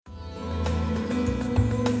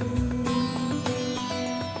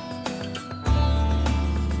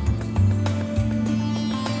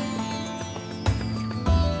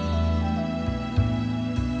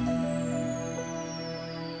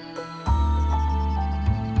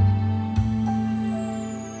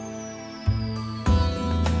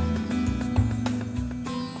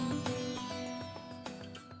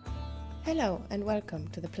Hello and welcome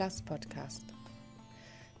to the PLUS podcast.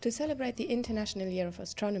 To celebrate the International Year of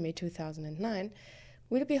Astronomy 2009,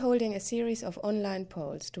 we'll be holding a series of online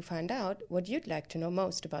polls to find out what you'd like to know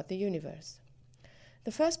most about the universe.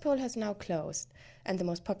 The first poll has now closed, and the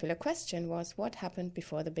most popular question was what happened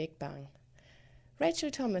before the Big Bang.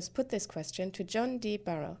 Rachel Thomas put this question to John D.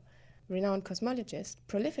 Barrow, renowned cosmologist,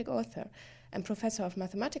 prolific author, and professor of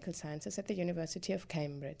mathematical sciences at the University of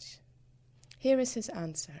Cambridge. Here is his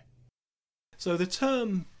answer. So the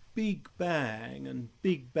term Big Bang and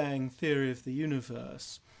Big Bang theory of the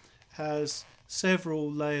universe has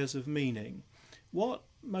several layers of meaning. What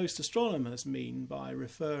most astronomers mean by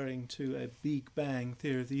referring to a Big Bang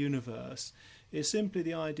theory of the universe is simply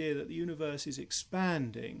the idea that the universe is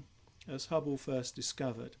expanding as Hubble first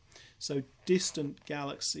discovered. So distant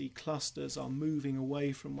galaxy clusters are moving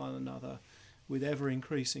away from one another with ever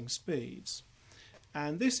increasing speeds.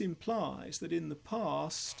 And this implies that in the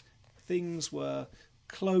past things were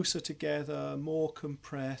closer together, more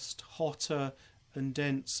compressed, hotter and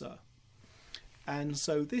denser. And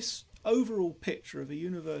so this overall picture of a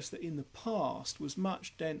universe that in the past was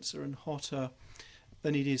much denser and hotter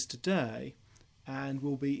than it is today and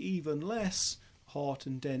will be even less hot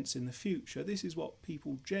and dense in the future. This is what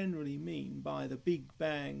people generally mean by the Big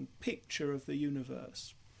Bang picture of the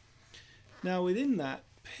universe. Now within that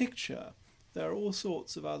picture there are all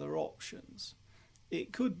sorts of other options.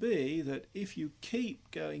 It could be that if you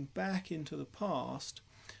keep going back into the past,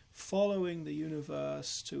 following the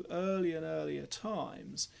universe to earlier and earlier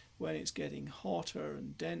times when it's getting hotter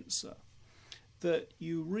and denser, that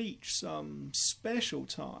you reach some special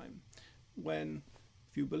time when,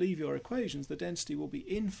 if you believe your equations, the density will be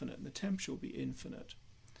infinite and the temperature will be infinite.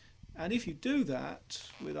 And if you do that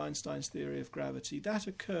with Einstein's theory of gravity, that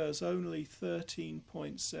occurs only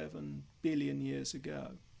 13.7 billion years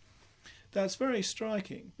ago. That's very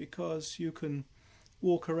striking because you can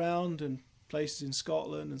walk around in places in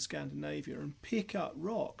Scotland and Scandinavia and pick up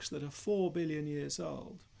rocks that are 4 billion years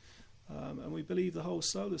old. And we believe the whole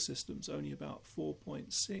solar system's only about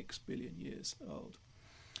 4.6 billion years old.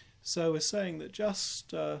 So we're saying that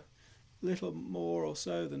just little more or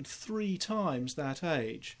so than 3 times that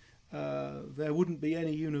age, there wouldn't be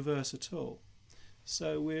any universe at all.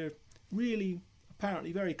 So we're really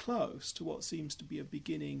apparently very close to what seems to be a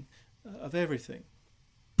beginning of everything.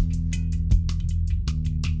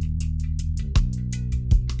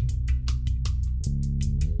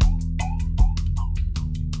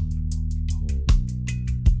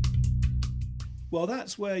 Well,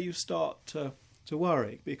 that's where you start to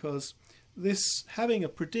worry, because this having a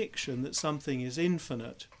prediction that something is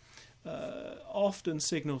infinite often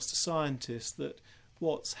signals to scientists that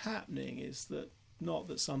what's happening is that not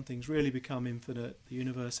that something's really become infinite, the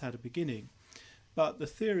universe had a beginning, but the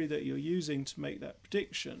theory that you're using to make that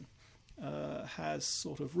prediction has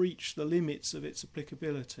sort of reached the limits of its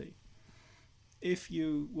applicability. If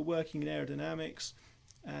you were working in aerodynamics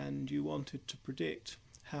and you wanted to predict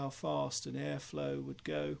how fast an airflow would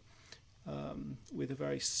go with a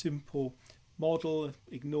very simple model,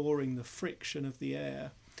 ignoring the friction of the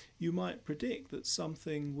air, you might predict that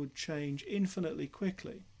something would change infinitely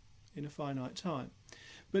quickly in a finite time.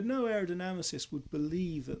 But no aerodynamicist would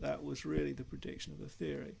believe that that was really the prediction of the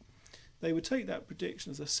theory. They would take that prediction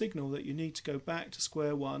as a signal that you need to go back to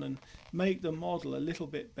square one and make the model a little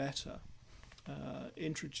bit better,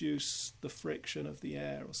 introduce the friction of the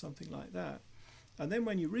air or something like that. And then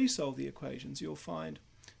when you resolve the equations, you'll find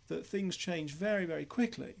that things change very, very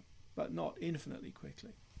quickly, but not infinitely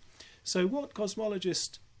quickly. So what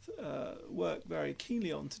cosmologists work very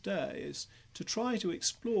keenly on today is to try to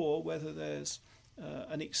explore whether there's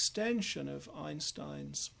an extension of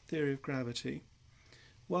Einstein's theory of gravity,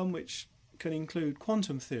 one which can include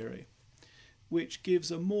quantum theory, which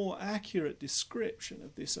gives a more accurate description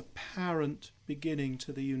of this apparent beginning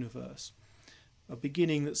to the universe, a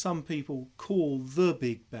beginning that some people call the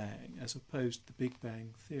Big Bang as opposed to the Big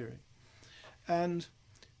Bang theory. And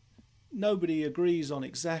nobody agrees on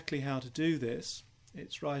exactly how to do this.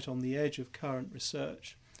 It's right on the edge of current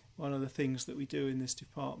research, one of the things that we do in this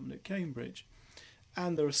department at Cambridge.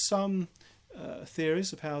 And there are some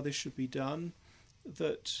theories of how this should be done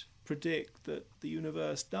that predict that the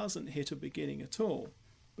universe doesn't hit a beginning at all.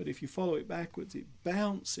 But if you follow it backwards, it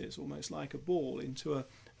bounces almost like a ball into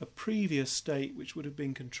a previous state which would have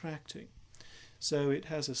been contracting. So it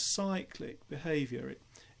has a cyclic behavior.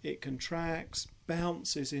 It contracts,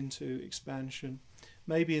 bounces into expansion.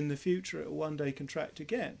 Maybe in the future it will one day contract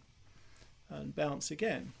again and bounce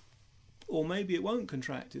again. Or maybe it won't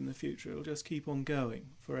contract in the future, it'll just keep on going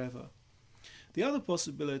forever. The other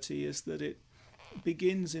possibility is that it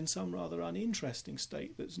begins in some rather uninteresting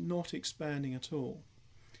state that's not expanding at all.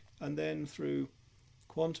 And then through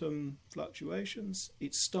quantum fluctuations,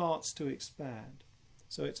 it starts to expand.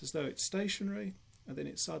 So it's as though it's stationary, and then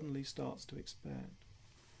it suddenly starts to expand.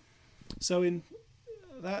 So in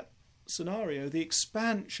that scenario, the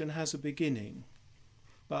expansion has a beginning,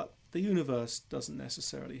 but the universe doesn't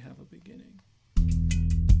necessarily have a beginning.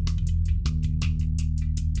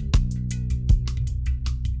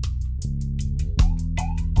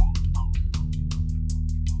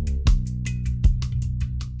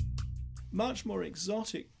 Much more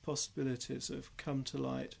exotic possibilities have come to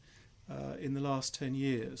light in the last 10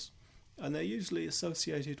 years, and they're usually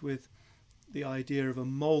associated with the idea of a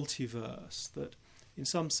multiverse, that in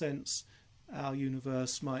some sense our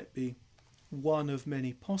universe might be one of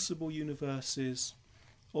many possible universes,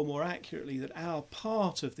 or more accurately that our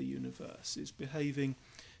part of the universe is behaving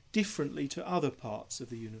differently to other parts of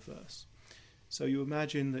the universe. So you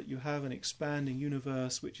imagine that you have an expanding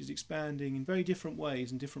universe which is expanding in very different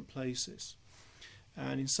ways in different places.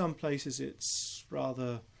 And in some places it's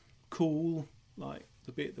rather cool, like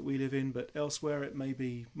the bit that we live in, but elsewhere it may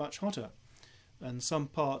be much hotter. And some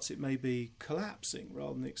parts it may be collapsing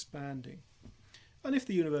rather than expanding. And if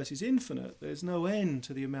the universe is infinite, there's no end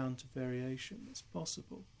to the amount of variation that's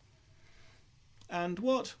possible. And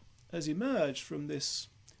what has emerged from this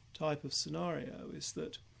type of scenario is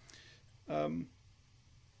that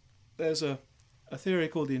there's a theory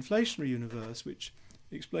called the inflationary universe, which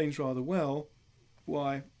explains rather well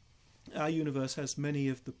why our universe has many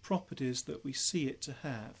of the properties that we see it to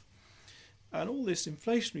have. And all this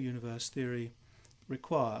inflationary universe theory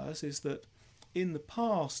requires is that in the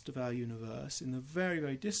past of our universe, in the very,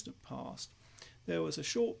 very distant past, there was a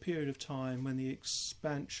short period of time when the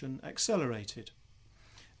expansion accelerated.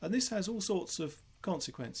 And this has all sorts of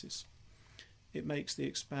consequences. It makes the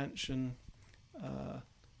expansion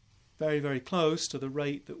very, very close to the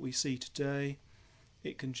rate that we see today.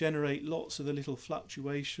 It can generate lots of the little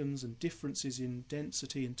fluctuations and differences in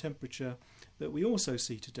density and temperature that we also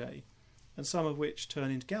see today, and some of which turn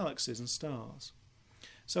into galaxies and stars.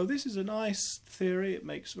 So this is a nice theory. It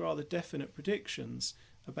makes rather definite predictions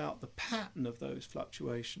about the pattern of those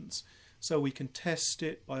fluctuations. So we can test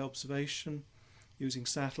it by observation using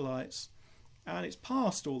satellites, and it's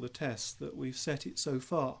passed all the tests that we've set it so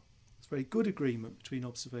far. It's a very good agreement between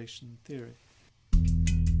observation and theory.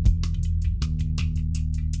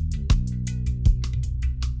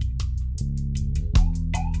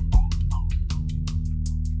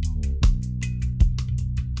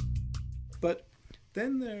 But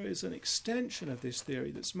then there is an extension of this theory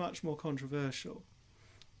that's much more controversial,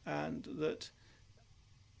 and that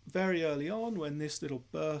very early on, when this little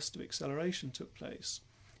burst of acceleration took place,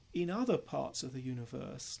 in other parts of the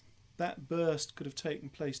universe, that burst could have taken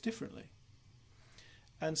place differently.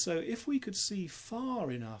 And so if we could see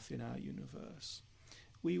far enough in our universe,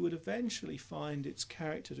 we would eventually find its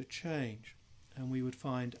character to change, and we would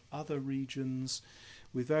find other regions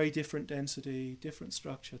with very different density, different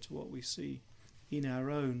structure to what we see in our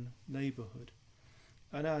own neighbourhood.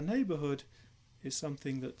 And our neighbourhood is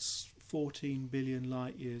something that's 14 billion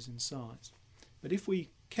light years in size. But if we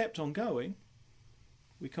kept on going,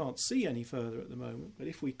 we can't see any further at the moment, but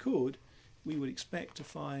if we could, we would expect to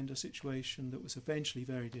find a situation that was eventually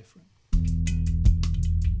very different.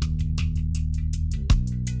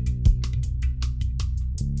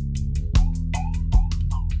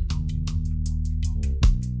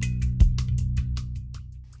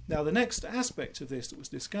 Now, the next aspect of this that was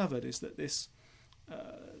discovered is that this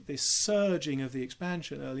surging of the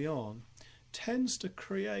expansion early on tends to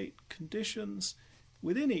create conditions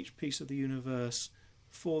within each piece of the universe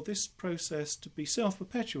for this process to be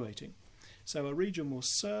self-perpetuating. So a region will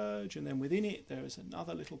surge, and then within it there is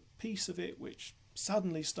another little piece of it which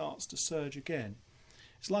suddenly starts to surge again.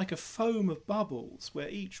 It's like a foam of bubbles, where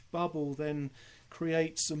each bubble then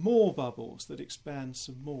creates some more bubbles that expand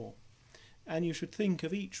some more. And you should think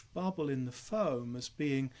of each bubble in the foam as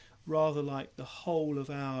being rather like the whole of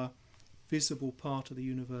our visible part of the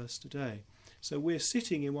universe today. So we're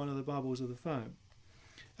sitting in one of the bubbles of the foam.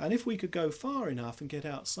 And if we could go far enough and get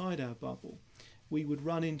outside our bubble, we would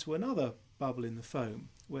run into another bubble in the foam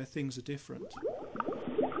where things are different.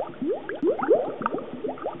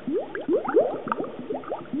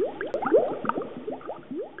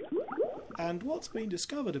 And what's been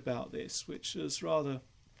discovered about this, which is rather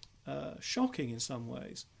shocking in some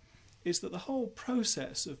ways, is that the whole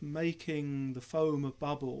process of making the foam of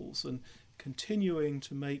bubbles and continuing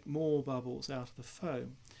to make more bubbles out of the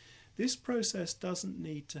foam, this process doesn't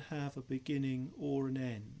need to have a beginning or an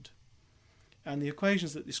end. And the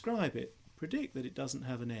equations that describe it predict that it doesn't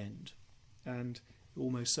have an end. and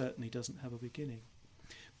almost certainly doesn't have a beginning.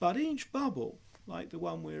 But each bubble, like the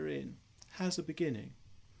one we're in, has a beginning.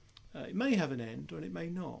 It may have an end, or it may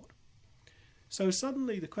not. So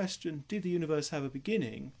suddenly the question, did the universe have a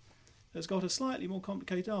beginning, has got a slightly more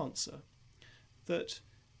complicated answer. That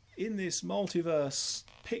in this multiverse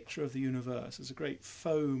picture of the universe as a great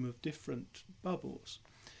foam of different bubbles,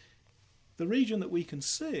 the region that we can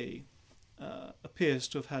see appears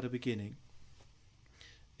to have had a beginning.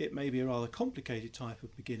 It may be a rather complicated type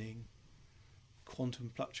of beginning, quantum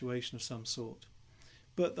fluctuation of some sort.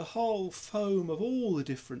 But the whole foam of all the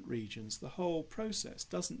different regions, the whole process,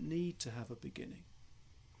 doesn't need to have a beginning.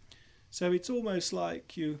 So it's almost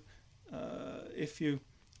like if you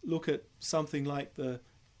look at something like the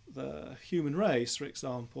human race, for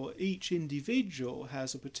example, each individual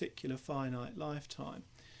has a particular finite lifetime.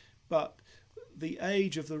 But the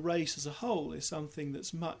age of the race as a whole is something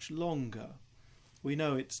that's much longer. We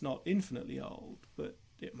know it's not infinitely old, but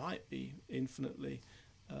it might be infinitely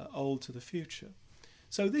old to the future.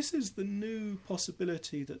 So this is the new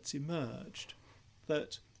possibility that's emerged,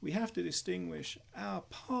 that we have to distinguish our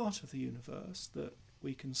part of the universe that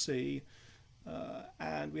we can see,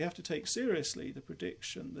 and we have to take seriously the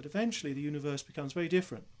prediction that eventually the universe becomes very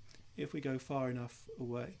different if we go far enough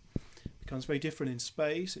away. It becomes very different in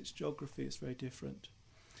space, its geography is very different.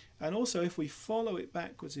 And also if we follow it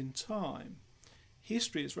backwards in time,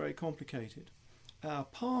 history is very complicated. Our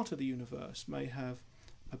part of the universe may have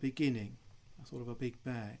a beginning, a sort of a big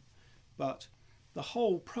bang, but the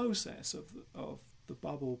whole process of the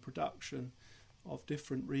bubble production of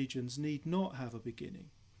different regions need not have a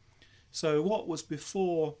beginning. So what was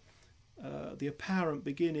before the apparent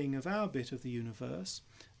beginning of our bit of the universe,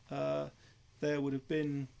 there would have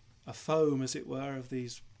been a foam, as it were, of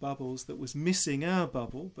these bubbles that was missing our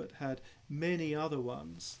bubble but had many other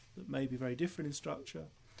ones that may be very different in structure.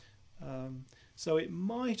 So it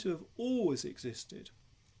might have always existed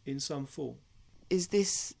in some form. Is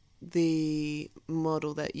this the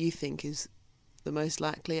model that you think is the most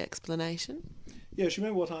likely explanation? Yes, you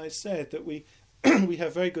remember what I said, that we we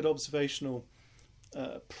have very good observational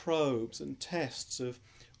probes and tests of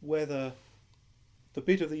whether the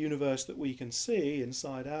bit of the universe that we can see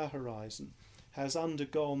inside our horizon has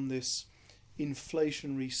undergone this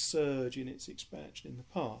inflationary surge in its expansion in the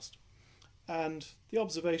past. And the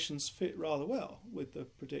observations fit rather well with the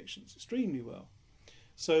predictions, extremely well.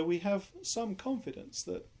 So we have some confidence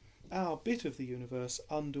that our bit of the universe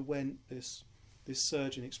underwent this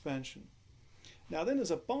surge in expansion. Now then,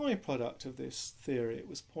 as a byproduct of this theory, it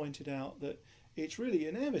was pointed out that it's really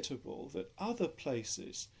inevitable that other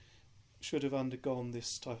places should have undergone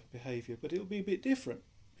this type of behaviour, but it'll be a bit different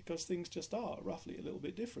because things just are roughly a little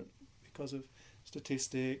bit different because of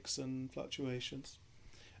statistics and fluctuations.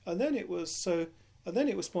 And then it was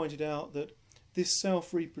pointed out that this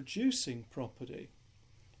self-reproducing property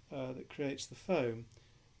that creates the foam,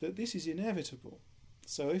 that this is inevitable.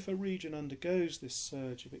 So if a region undergoes this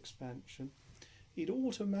surge of expansion, it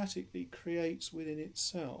automatically creates within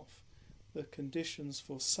itself the conditions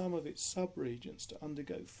for some of its subregions to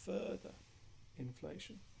undergo further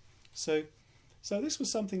inflation. So this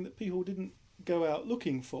was something that people didn't go out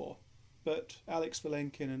looking for, but Alex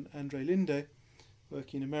Vilenkin and Andrei Linde,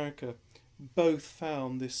 working in America, both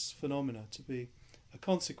found this phenomena to be a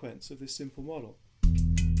consequence of this simple model.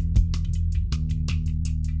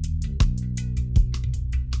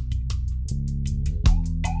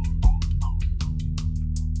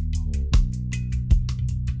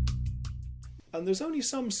 And there's only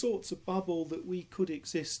some sorts of bubble that we could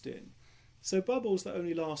exist in. So bubbles that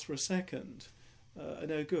only last for a second are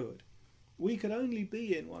no good. We could only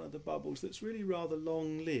be in one of the bubbles that's really rather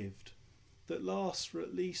long-lived, that lasts for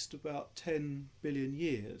at least about 10 billion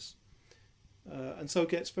years, and so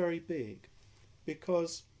gets very big,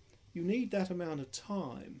 because you need that amount of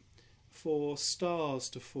time for stars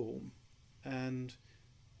to form and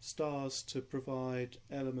stars to provide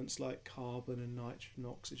elements like carbon and nitrogen and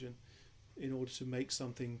oxygen in order to make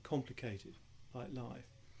something complicated like life.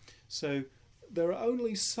 So there are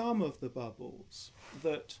only some of the bubbles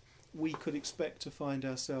that we could expect to find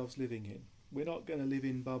ourselves living in. We're not going to live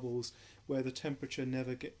in bubbles where the temperature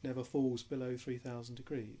never falls below 3,000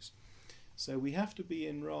 degrees. So we have to be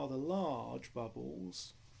in rather large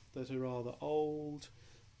bubbles that are rather old.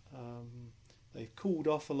 They've cooled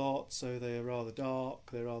off a lot, so they are rather dark,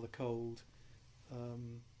 they're rather cold.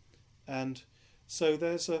 And so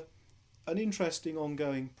there's an interesting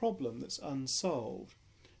ongoing problem that's unsolved,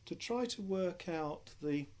 to try to work out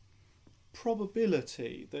the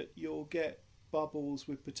probability that you'll get bubbles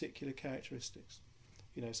with particular characteristics.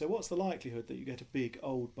 So what's the likelihood that you get a big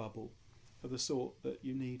old bubble of the sort that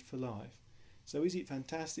you need for life? So is it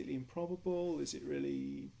fantastically improbable? Is it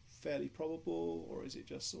really fairly probable? Or is it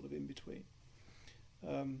just sort of in between?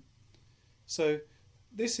 So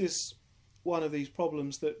this is one of these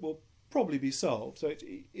problems that will probably be solved. So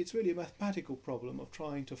it's really a mathematical problem of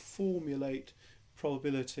trying to formulate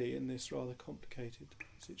probability in this rather complicated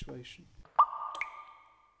situation.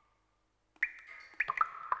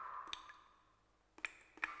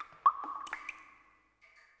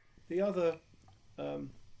 The other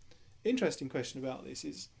interesting question about this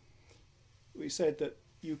is, we said that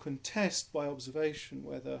you can test by observation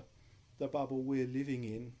whether the bubble we're living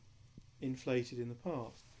in inflated in the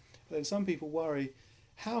past. But then some people worry,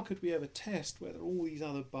 how could we ever test whether all these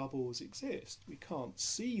other bubbles exist? We can't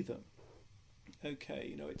see them.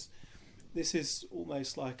 Okay, this is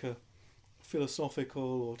almost like a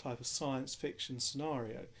philosophical or type of science fiction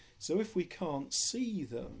scenario. So if we can't see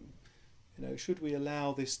them, should we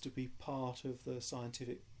allow this to be part of the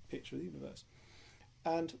scientific picture of the universe?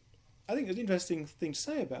 And I think there's an interesting thing to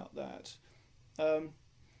say about that,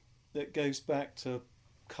 that goes back to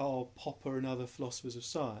Karl Popper and other philosophers of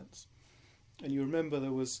science. And you remember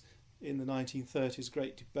there was, in the 1930s,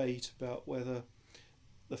 great debate about whether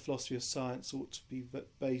the philosophy of science ought to be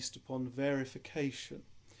based upon verification.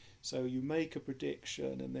 So you make a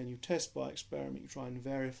prediction and then you test by experiment, you try and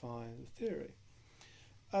verify the theory.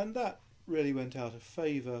 And that really went out of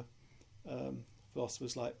favour.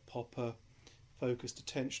 Philosophers like Popper focused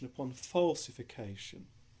attention upon falsification.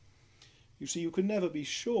 You see, you can never be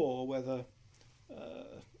sure whether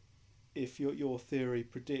if your theory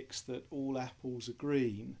predicts that all apples are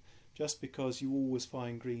green, just because you always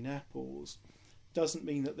find green apples, doesn't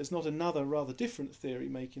mean that there's not another rather different theory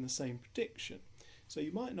making the same prediction. So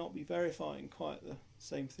you might not be verifying quite the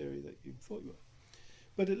same theory that you thought you were.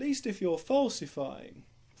 But at least if you're falsifying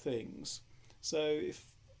things, so if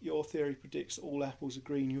your theory predicts all apples are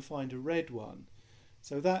green, you find a red one,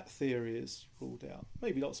 so that theory is ruled out.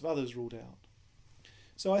 Maybe lots of others ruled out.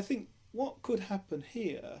 So I think what could happen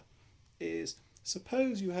here is,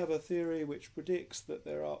 suppose you have a theory which predicts that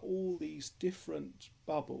there are all these different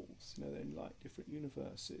bubbles, they're in like different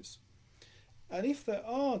universes. And if there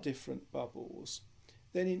are different bubbles,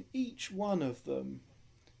 then in each one of them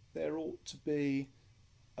there ought to be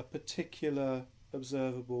a particular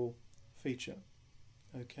observable feature.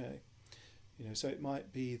 Okay, so it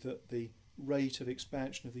might be that the rate of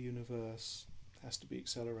expansion of the universe has to be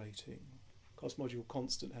accelerating, cosmological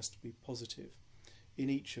constant has to be positive in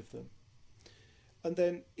each of them. And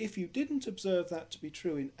then if you didn't observe that to be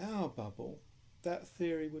true in our bubble, that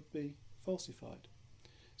theory would be falsified.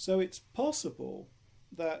 So it's possible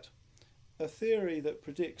that a theory that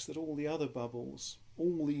predicts that all the other bubbles,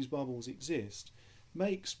 all these bubbles exist,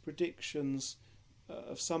 makes predictions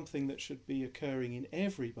of something that should be occurring in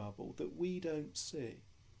every bubble that we don't see,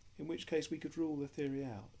 in which case we could rule the theory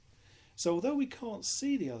out. So although we can't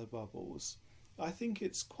see the other bubbles, I think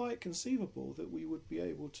it's quite conceivable that we would be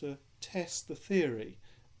able to test the theory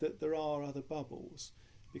that there are other bubbles,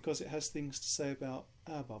 because it has things to say about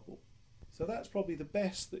our bubble. So that's probably the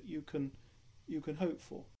best that you can hope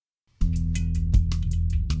for.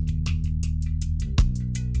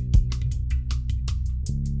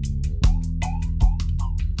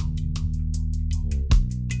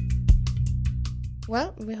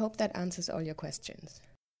 Well, we hope that answers all your questions.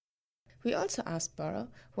 We also asked Burrow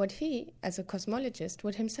what he, as a cosmologist,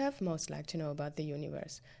 would himself most like to know about the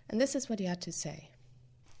universe, and this is what he had to say.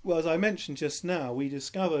 Well, as I mentioned just now, we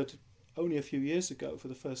discovered only a few years ago for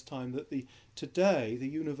the first time that today the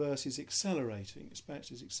universe is accelerating,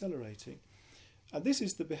 expansion is accelerating. And this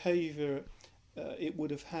is the behaviour it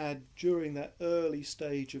would have had during that early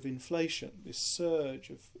stage of inflation, this surge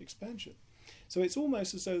of expansion. So it's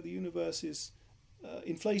almost as though the universe is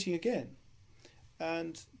inflating again.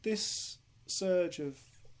 And this surge of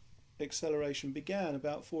acceleration began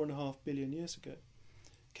about 4.5 billion years ago.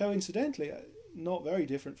 Coincidentally, not very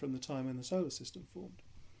different from the time when the solar system formed.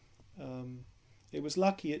 It was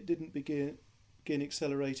lucky it didn't begin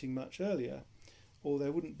accelerating much earlier, or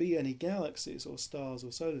there wouldn't be any galaxies or stars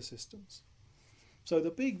or solar systems. So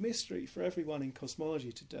the big mystery for everyone in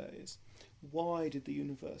cosmology today is, why did the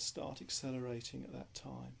universe start accelerating at that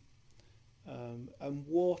time? And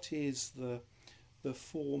what is the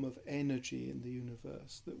form of energy in the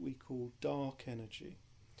universe that we call dark energy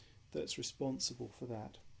that's responsible for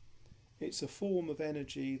that? It's a form of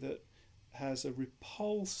energy that has a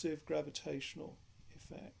repulsive gravitational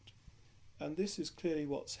effect. And this is clearly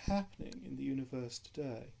what's happening in the universe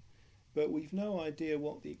today. But we've no idea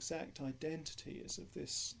what the exact identity is of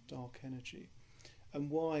this dark energy and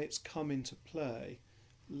why it's come into play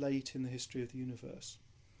late in the history of the universe.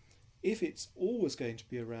 if it's always going to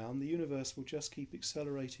be around, the universe will just keep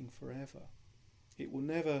accelerating forever. It will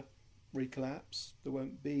never recollapse. There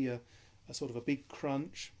won't be a sort of a big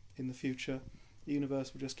crunch in the future. The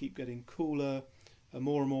universe will just keep getting cooler, and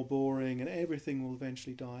more boring, and everything will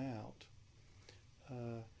eventually die out.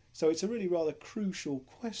 So it's a really rather crucial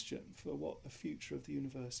question for what the future of the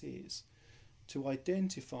universe is, to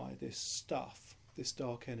identify this stuff, this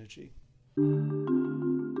dark energy.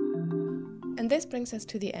 And this brings us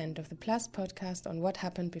to the end of the PLUS podcast on what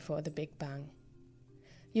happened before the Big Bang.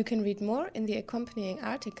 You can read more in the accompanying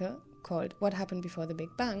article called What Happened Before the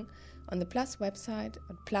Big Bang on the PLUS website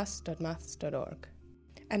at plus.maths.org.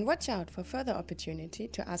 And watch out for further opportunity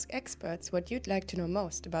to ask experts what you'd like to know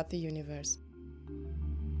most about the universe.